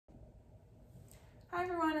Hi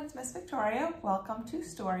everyone, it's Miss Victoria. Welcome to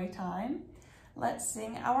Storytime. Let's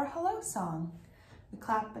sing our hello song. We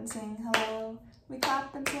clap and sing hello, we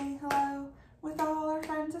clap and sing hello. With all our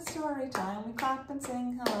friends at Storytime, we clap and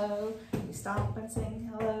sing hello. We stomp and sing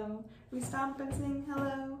hello, we stomp and sing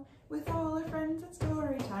hello. With all our friends at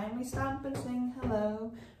Storytime, we stomp and sing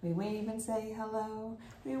hello. We wave and say hello,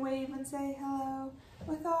 we wave and say hello.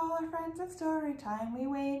 With all our friends at Storytime, we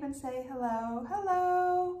wave and say hello,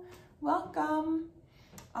 hello. Welcome.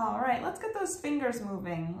 All right, let's get those fingers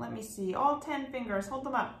moving. Let me see, all 10 fingers, hold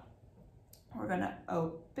them up. We're gonna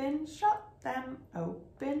open, shut them,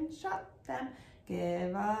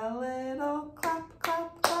 give a little clap,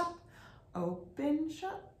 clap, clap. Open,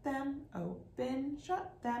 shut them,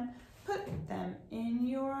 put them in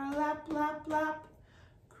your lap, lap, lap.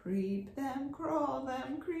 Creep them, crawl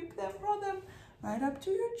them, creep them, roll them, right up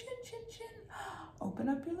to your chin, chin, chin. Open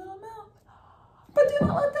up your little mouth, but do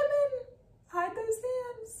not let them in. Hide those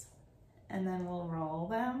hands. And then we'll roll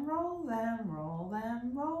them, roll them, roll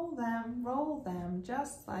them, roll them, roll them,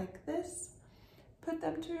 just like this. Put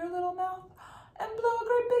them to your little mouth and blow a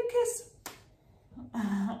great big kiss.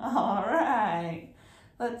 All right.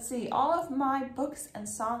 Let's see, all of my books and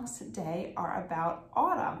songs today are about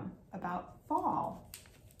autumn, about fall.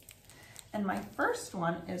 And my first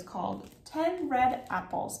one is called 10 Red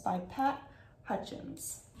Apples by Pat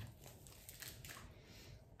Hutchins.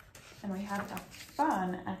 And we have a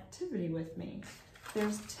fun activity with me.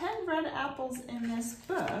 There's 10 red apples in this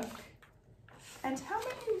book. And how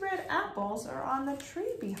many red apples are on the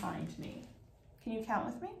tree behind me? Can you count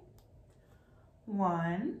with me?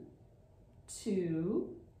 1, 2,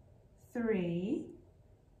 3,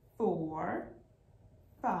 4,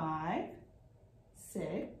 5,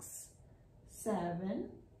 6, 7,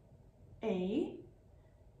 8,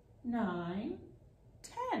 9,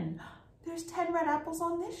 10. There's 10 red apples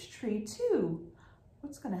on this tree too.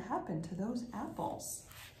 What's gonna happen to those apples?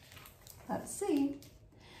 Let's see.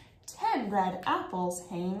 10 red apples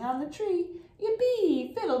hanging on the tree.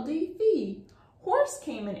 Yippee, fiddle-dee-fee. Horse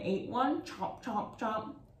came and ate one, chomp, chomp,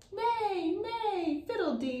 chomp. Nay, nay,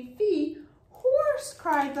 fiddle-dee-fee. Horse,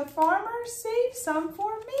 cried the farmer, save some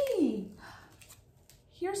for me.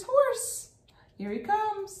 Here's Horse. Here he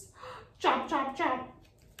comes. Chomp, chomp, chomp.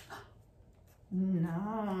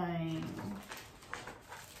 9.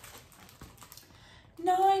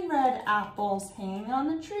 9 red apples hanging on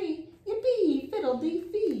the tree. Yippee,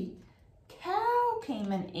 fiddle-dee-fee. Cow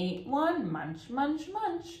came and ate one. Munch, munch,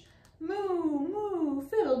 munch. Moo, moo,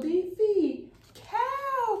 fiddle-dee-fee.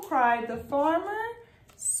 Cow, cried the farmer,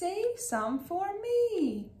 save some for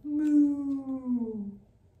me. Moo.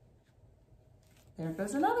 There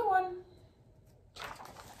goes another one.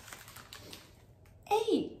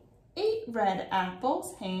 8 red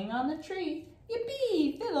apples hanging on the tree.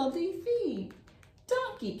 Yippee, fiddle-dee-fee.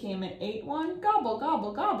 Donkey came and ate one. Gobble,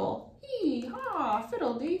 gobble, gobble. Hee-haw,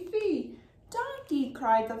 fiddle-dee-fee. Donkey,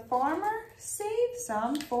 cried the farmer, save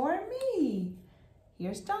some for me.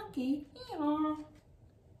 Here's Donkey. Hee-haw.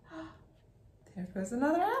 There goes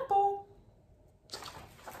another apple.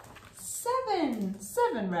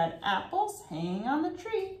 7 red apples hanging on the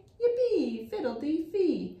tree. Yippee,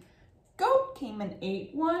 fiddle-dee-fee. Goat came and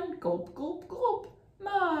ate one. Gulp, gulp, gulp.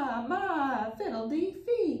 Ma, ma,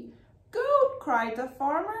 fiddle-dee-fee. Goat, cried the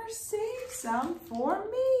farmer, save some for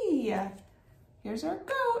me. Here's our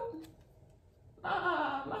goat.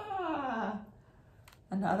 Ma, ma.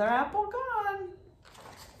 Another apple gone.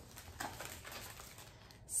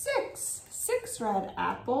 6 red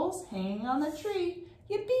apples hanging on the tree.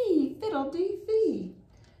 Yippee, fiddle-dee-fee.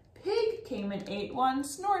 Pig came and ate one.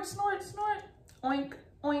 Snort, snort, snort. Oink,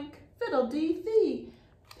 oink, fiddle-dee-fee.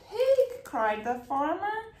 Pig, cried the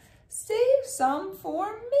farmer, save some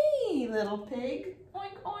for me, little pig.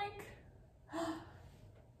 Oink, oink.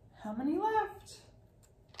 How many left?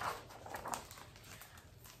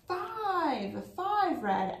 5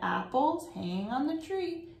 red apples hanging on the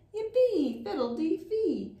tree. Yippee,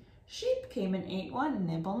 fiddle-dee-fee. Sheep came and ate one.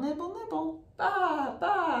 Nibble, nibble, nibble. Ba,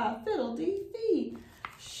 ba, fiddle-dee-fee.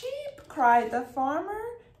 Sheep, cried the farmer,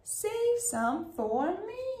 save some for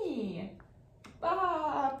me.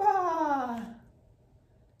 Ba, ba.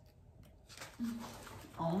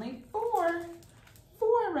 Only 4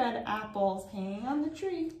 red apples hanging on the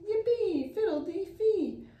tree. Yippee,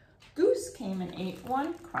 fiddle-dee-fee. Goose came and ate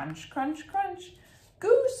one. Crunch, crunch, crunch.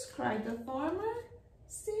 Goose, cried the farmer,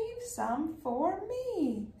 save some for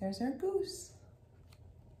me. There's our goose.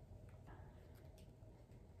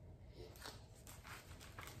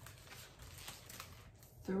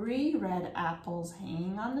 3 red apples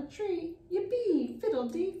hanging on the tree. Yippee,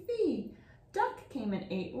 fiddle-dee-fee. Duck came and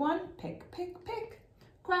ate one. Pick, pick, pick.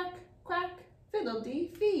 Quack, quack,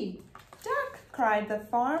 fiddle-dee-fee. Duck, cried the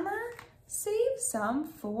farmer, save some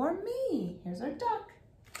for me. Here's our duck.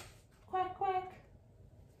 Quack, quack.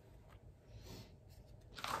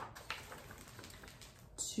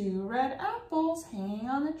 2 red apples hanging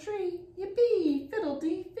on the tree. Yippee,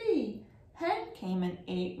 fiddle-dee-fee. Hen came and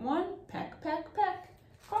ate one. Peck, peck, peck.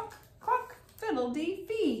 Cluck, cluck,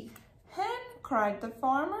 fiddle-dee-fee. Hen, cried the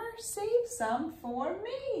farmer, save some for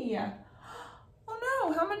me. Oh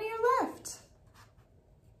no, how many are left?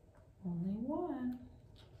 Only 1.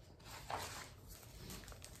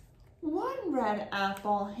 1 red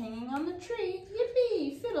apple hanging on the tree.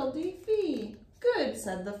 Yippee, fiddle-dee-fee. Good,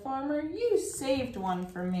 said the farmer, you saved one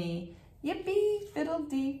for me. Yippee,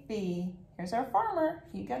 fiddle-dee-fee. Here's our farmer,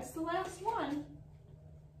 he gets the last one.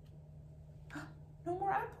 No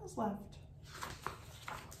more apples left.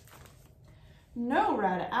 No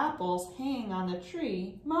red apples hanging on the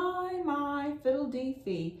tree. My,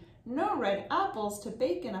 fiddle-dee-fee. No red apples to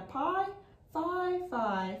bake in a pie.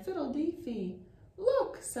 Fie, fiddle-dee-fee.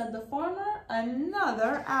 Look, said the farmer,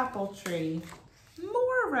 another apple tree.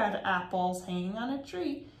 More red apples hanging on a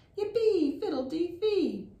tree. Yippee,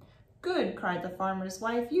 fiddle-dee-fee. Good, cried the farmer's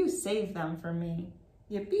wife, you saved them for me.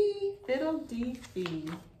 Yippee, fiddle-dee-fee.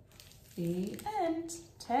 The end.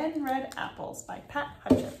 10 Red Apples by Pat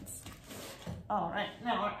Hutchins. All right,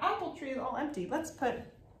 now our apple tree is all empty. Let's put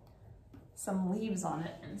some leaves on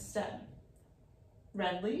it instead.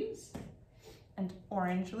 Red leaves and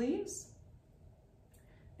orange leaves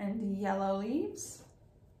and yellow leaves,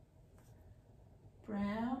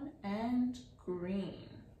 brown and green.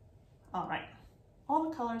 All right, all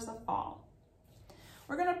the colors of fall.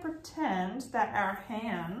 We're gonna pretend that our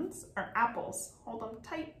hands are apples. Hold them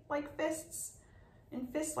tight like fists and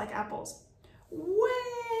fists like apples.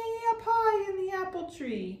 Way up high in the apple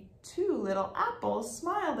tree, 2 little apples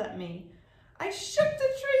smiled at me. I shook the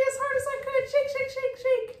tree as hard as I could, shake, shake, shake,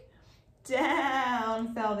 shake.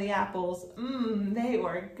 Down fell the apples. They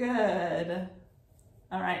were good.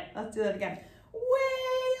 All right, let's do that again.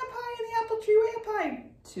 Way up high in the apple tree, way up high.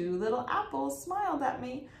 2 little apples smiled at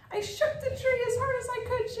me. I shook the tree as hard as I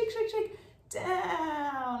could, shake, shake, shake.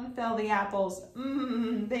 Down fell the apples.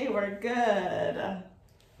 They were good.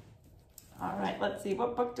 All right, let's see,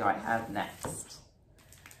 what book do I have next?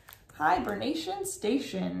 Hibernation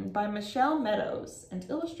Station by Michelle Meadows and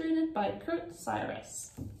illustrated by Kurt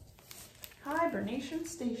Cyrus. Hibernation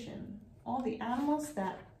Station, all the animals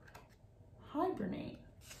that hibernate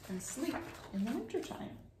and sleep in the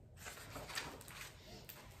wintertime.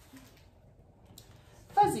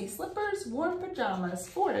 Fuzzy slippers, warm pajamas,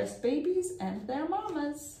 forest babies and their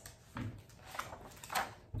mamas.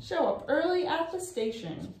 Show up early at the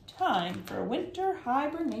station, time for winter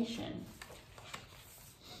hibernation.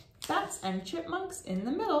 Bats and chipmunks in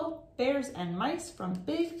the middle, bears and mice from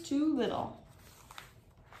big to little.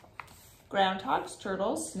 Groundhogs,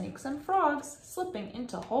 turtles, snakes and frogs, slipping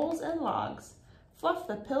into holes and logs. Fluff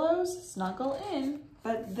the pillows, snuggle in,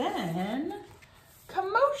 but then,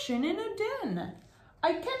 commotion in a den.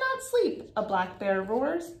 I cannot sleep, a black bear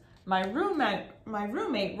roars. My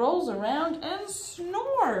roommate rolls around and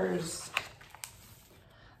snores.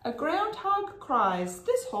 A groundhog cries,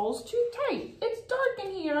 this hole's too tight. It's dark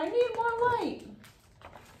in here, I need more light.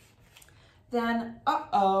 Then,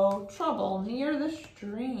 uh-oh, trouble near the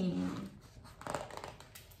stream.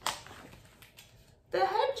 The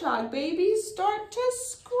hedgehog babies start to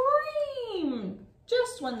scream.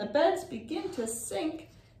 Just when the beds begin to sink,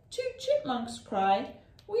 2 chipmunks cry,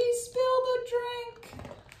 we spilled a drink.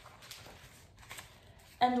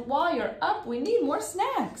 And while you're up, we need more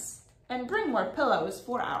snacks and bring more pillows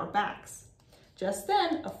for our backs. Just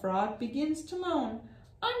then, a frog begins to moan,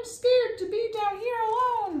 I'm scared to be down here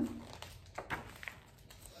alone.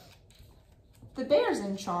 The bears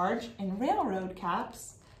in charge, in railroad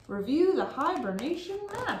caps, review the hibernation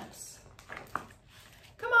maps.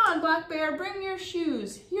 Come on, Black Bear, bring your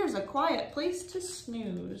shoes. Here's a quiet place to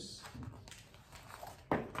snooze.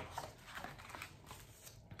 Come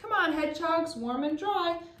on, hedgehogs, warm and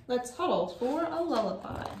dry. Let's huddle for a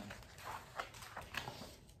lullaby.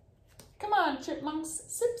 Come on, chipmunks,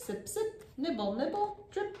 sip, sip, sip, nibble, nibble,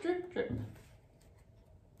 drip, drip, drip.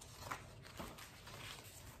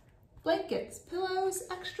 Blankets, pillows,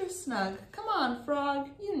 extra snug. Come on,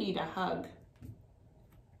 frog, you need a hug.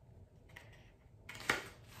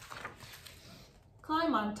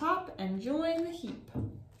 Climb on top and join the heap.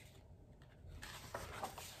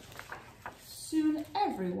 Soon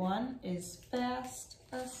everyone is fast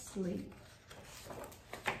asleep.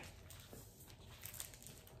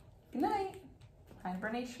 Good night,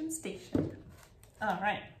 Hibernation Station. All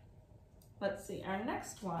right, let's see, our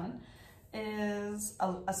next one is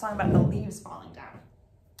a song about the leaves falling down.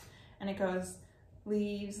 And it goes,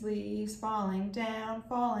 leaves, leaves falling down,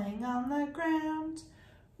 falling on the ground.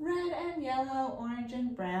 Red and yellow, orange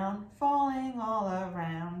and brown, falling all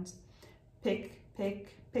around. Pick,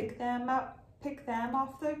 pick, pick them up, pick them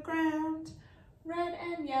off the ground. Red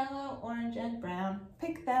and yellow, orange and brown,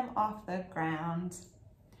 pick them off the ground.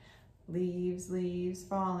 Leaves, leaves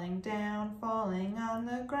falling down, falling on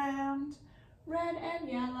the ground. Red and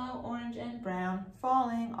yellow, orange and brown,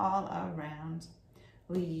 falling all around.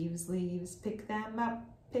 Leaves, leaves, pick them up,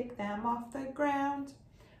 pick them off the ground.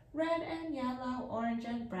 Red and yellow, orange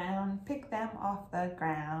and brown, pick them off the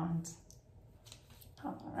ground.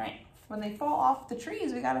 All right, when they fall off the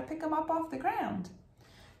trees, we gotta pick them up off the ground.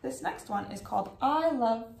 This next one is called I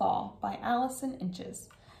Love Fall by Allison Inches.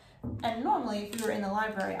 And normally, if you were in the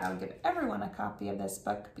library, I would give everyone a copy of this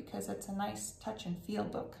book because it's a nice touch and feel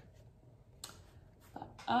book. But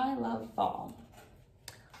I love fall.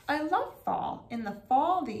 I love fall. In the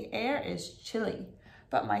fall, the air is chilly,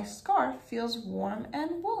 but my scarf feels warm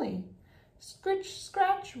and woolly. Scritch,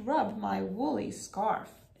 scratch, rub my woolly scarf.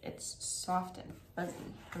 It's soft and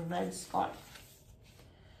fuzzy, the red scarf.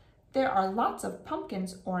 There are lots of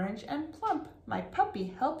pumpkins, orange and plump. My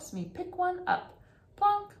puppy helps me pick one up.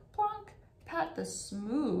 Plonk, plonk, pat the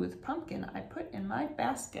smooth pumpkin I put in my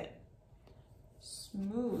basket.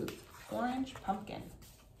 Smooth orange pumpkin.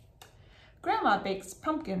 Grandma bakes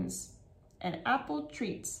pumpkins and apple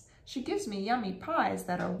treats. She gives me yummy pies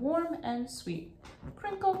that are warm and sweet.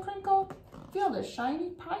 Crinkle, crinkle, feel the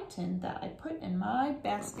shiny pie tin that I put in my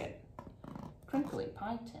basket. Crinkly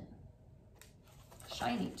pie tin.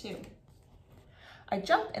 Shiny too. I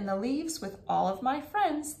jump in the leaves with all of my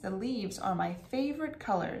friends. The leaves are my favorite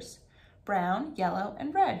colors. Brown, yellow,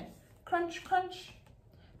 and red. Crunch, crunch.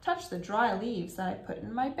 Touch the dry leaves that I put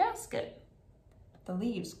in my basket. The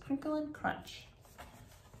leaves crinkle and crunch.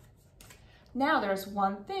 Now there's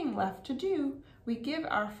one thing left to do. We give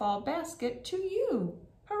our fall basket to you.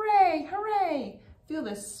 Hooray, hooray! Feel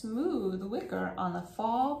the smooth wicker on the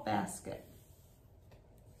fall basket.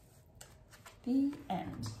 The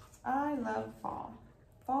end. I love fall.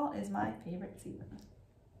 Fall is my favorite season.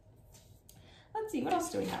 Let's see, what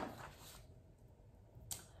else do we have?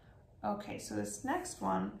 Okay, so this next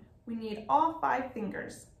one, we need all 5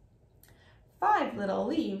 fingers. 5 little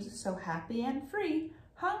leaves, so happy and free,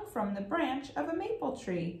 hung from the branch of a maple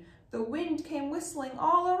tree. The wind came whistling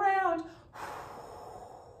all around,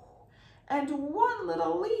 and one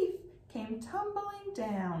little leaf came tumbling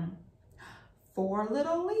down. 4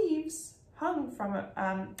 little leaves hung from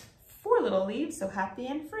 4 little leaves, so happy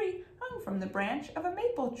and free, hung from the branch of a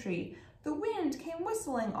maple tree. The wind came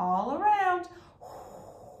whistling all around.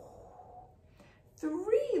 3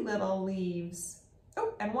 little leaves.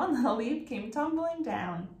 Oh, and 1 little leaf came tumbling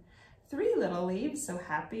down. 3 little leaves, so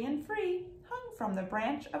happy and free, hung from the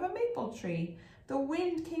branch of a maple tree. The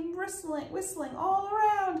wind came whistling all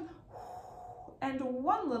around, and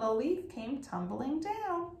 1 little leaf came tumbling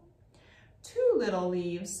down. 2 little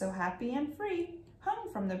leaves, so happy and free,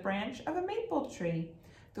 hung from the branch of a maple tree.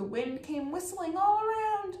 The wind came whistling all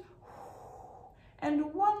around,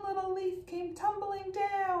 and 1 little leaf came tumbling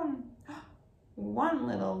down. 1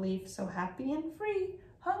 little leaf, so happy and free,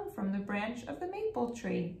 hung from the branch of the maple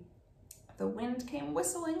tree. The wind came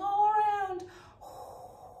whistling all around,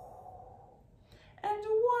 and 1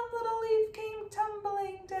 little leaf came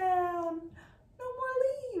tumbling down. No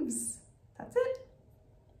more leaves. That's it.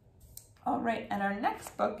 All right, and our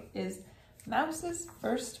next book is Mouse's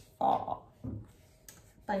First Fall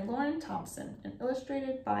by Lauren Thompson and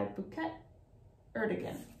illustrated by Bouquet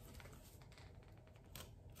Erdogan.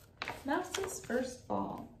 Mouse's First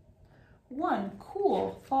Fall. One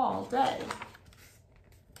cool fall day.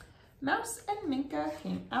 Mouse and Minka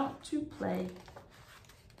came out to play.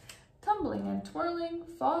 Tumbling and twirling,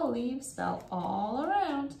 fall leaves fell all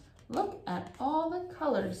around. Look at all the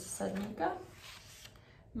colors, said Minka.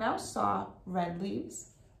 Mouse saw red leaves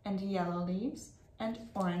and yellow leaves and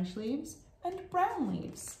orange leaves and brown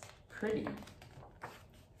leaves. Pretty.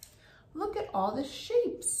 Look at all the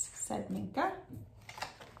shapes, said Minka.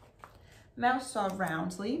 Mouse saw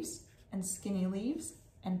round leaves and skinny leaves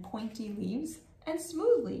and pointy leaves and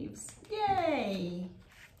smooth leaves. Yay!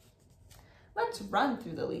 Let's run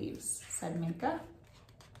through the leaves, said Minka.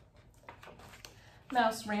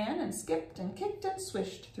 Mouse ran and skipped and kicked and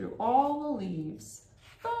swished through all the leaves.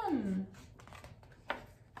 Fun!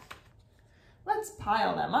 Let's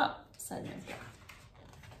pile them up, said Minka.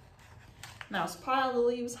 Mouse piled the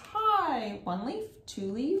leaves high. 1 leaf,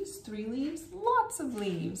 2 leaves, 3 leaves, lots of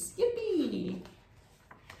leaves. Yippee!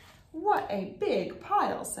 What a big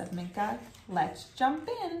pile, said Minka. Let's jump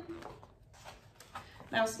in.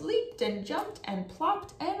 Mouse leaped and jumped and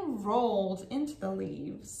plopped and rolled into the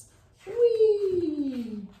leaves.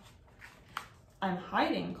 Whee! I'm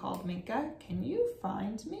hiding, called Minka. Can you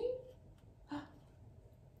find me?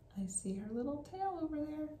 I see her little tail over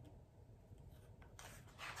there.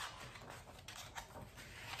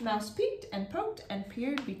 Mouse peeked and poked and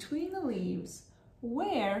peered between the leaves.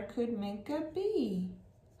 Where could Minka be?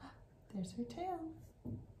 There's her tail.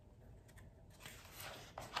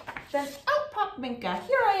 Then out popped Minka.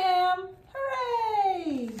 Here I am.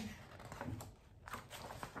 Hooray!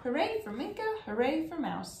 Hooray for Minka, hooray for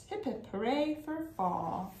Mouse. Hip hip hooray for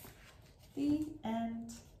fall. The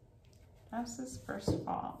end. Mouse's first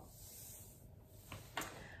fall.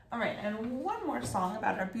 All right, and one more song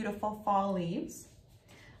about our beautiful fall leaves.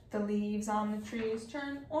 The leaves on the trees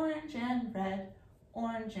turn orange and red,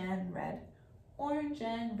 orange and red, orange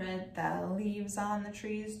and red. The leaves on the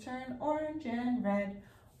trees turn orange and red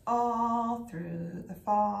all through the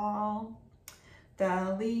fall.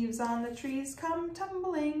 The leaves on the trees come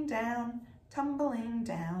tumbling down, tumbling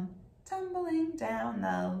down, tumbling down.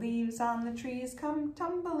 The leaves on the trees come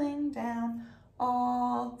tumbling down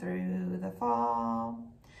all through the fall.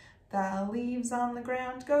 The leaves on the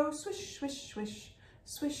ground go swish, swish, swish,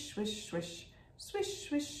 swish, swish, swish, swish,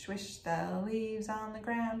 swish, swish. The leaves on the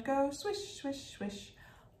ground go swish, swish, swish,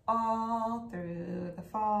 all through the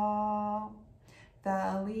fall.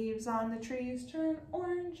 The leaves on the trees turn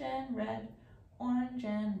orange and red, orange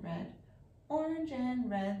and red, orange and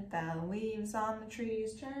red. The leaves on the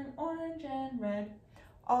trees turn orange and red,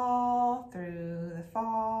 all through the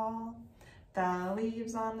fall. The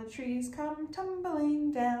leaves on the trees come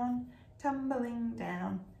tumbling down, tumbling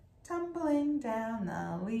down, tumbling down.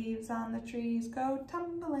 The leaves on the trees go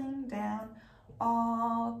tumbling down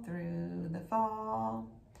all through the fall.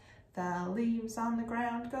 The leaves on the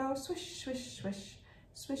ground go swish, swish, swish,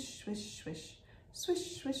 swish, swish, swish,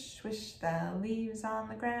 swish, swish, swish. The leaves on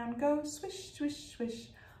the ground go swish, swish, swish,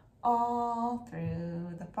 all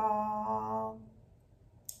through the fall.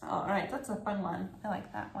 All right, that's a fun one. I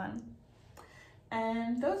like that one.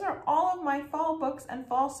 And those are all of my fall books and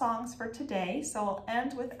fall songs for today, so we'll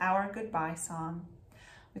end with our goodbye song.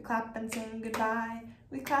 We clap and sing goodbye,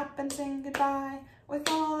 we clap and sing goodbye, with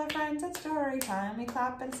all our friends at Storytime. We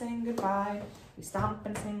clap and sing goodbye, we stomp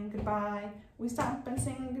and sing goodbye, we stomp and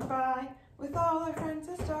sing goodbye, with all our friends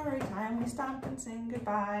at Storytime. We stomp and sing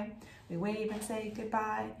goodbye, we wave and say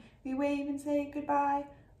goodbye, we wave and say goodbye,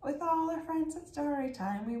 with all our friends at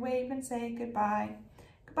Storytime. We wave and say goodbye.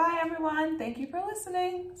 Goodbye, everyone. Thank you for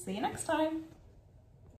listening. See you next time.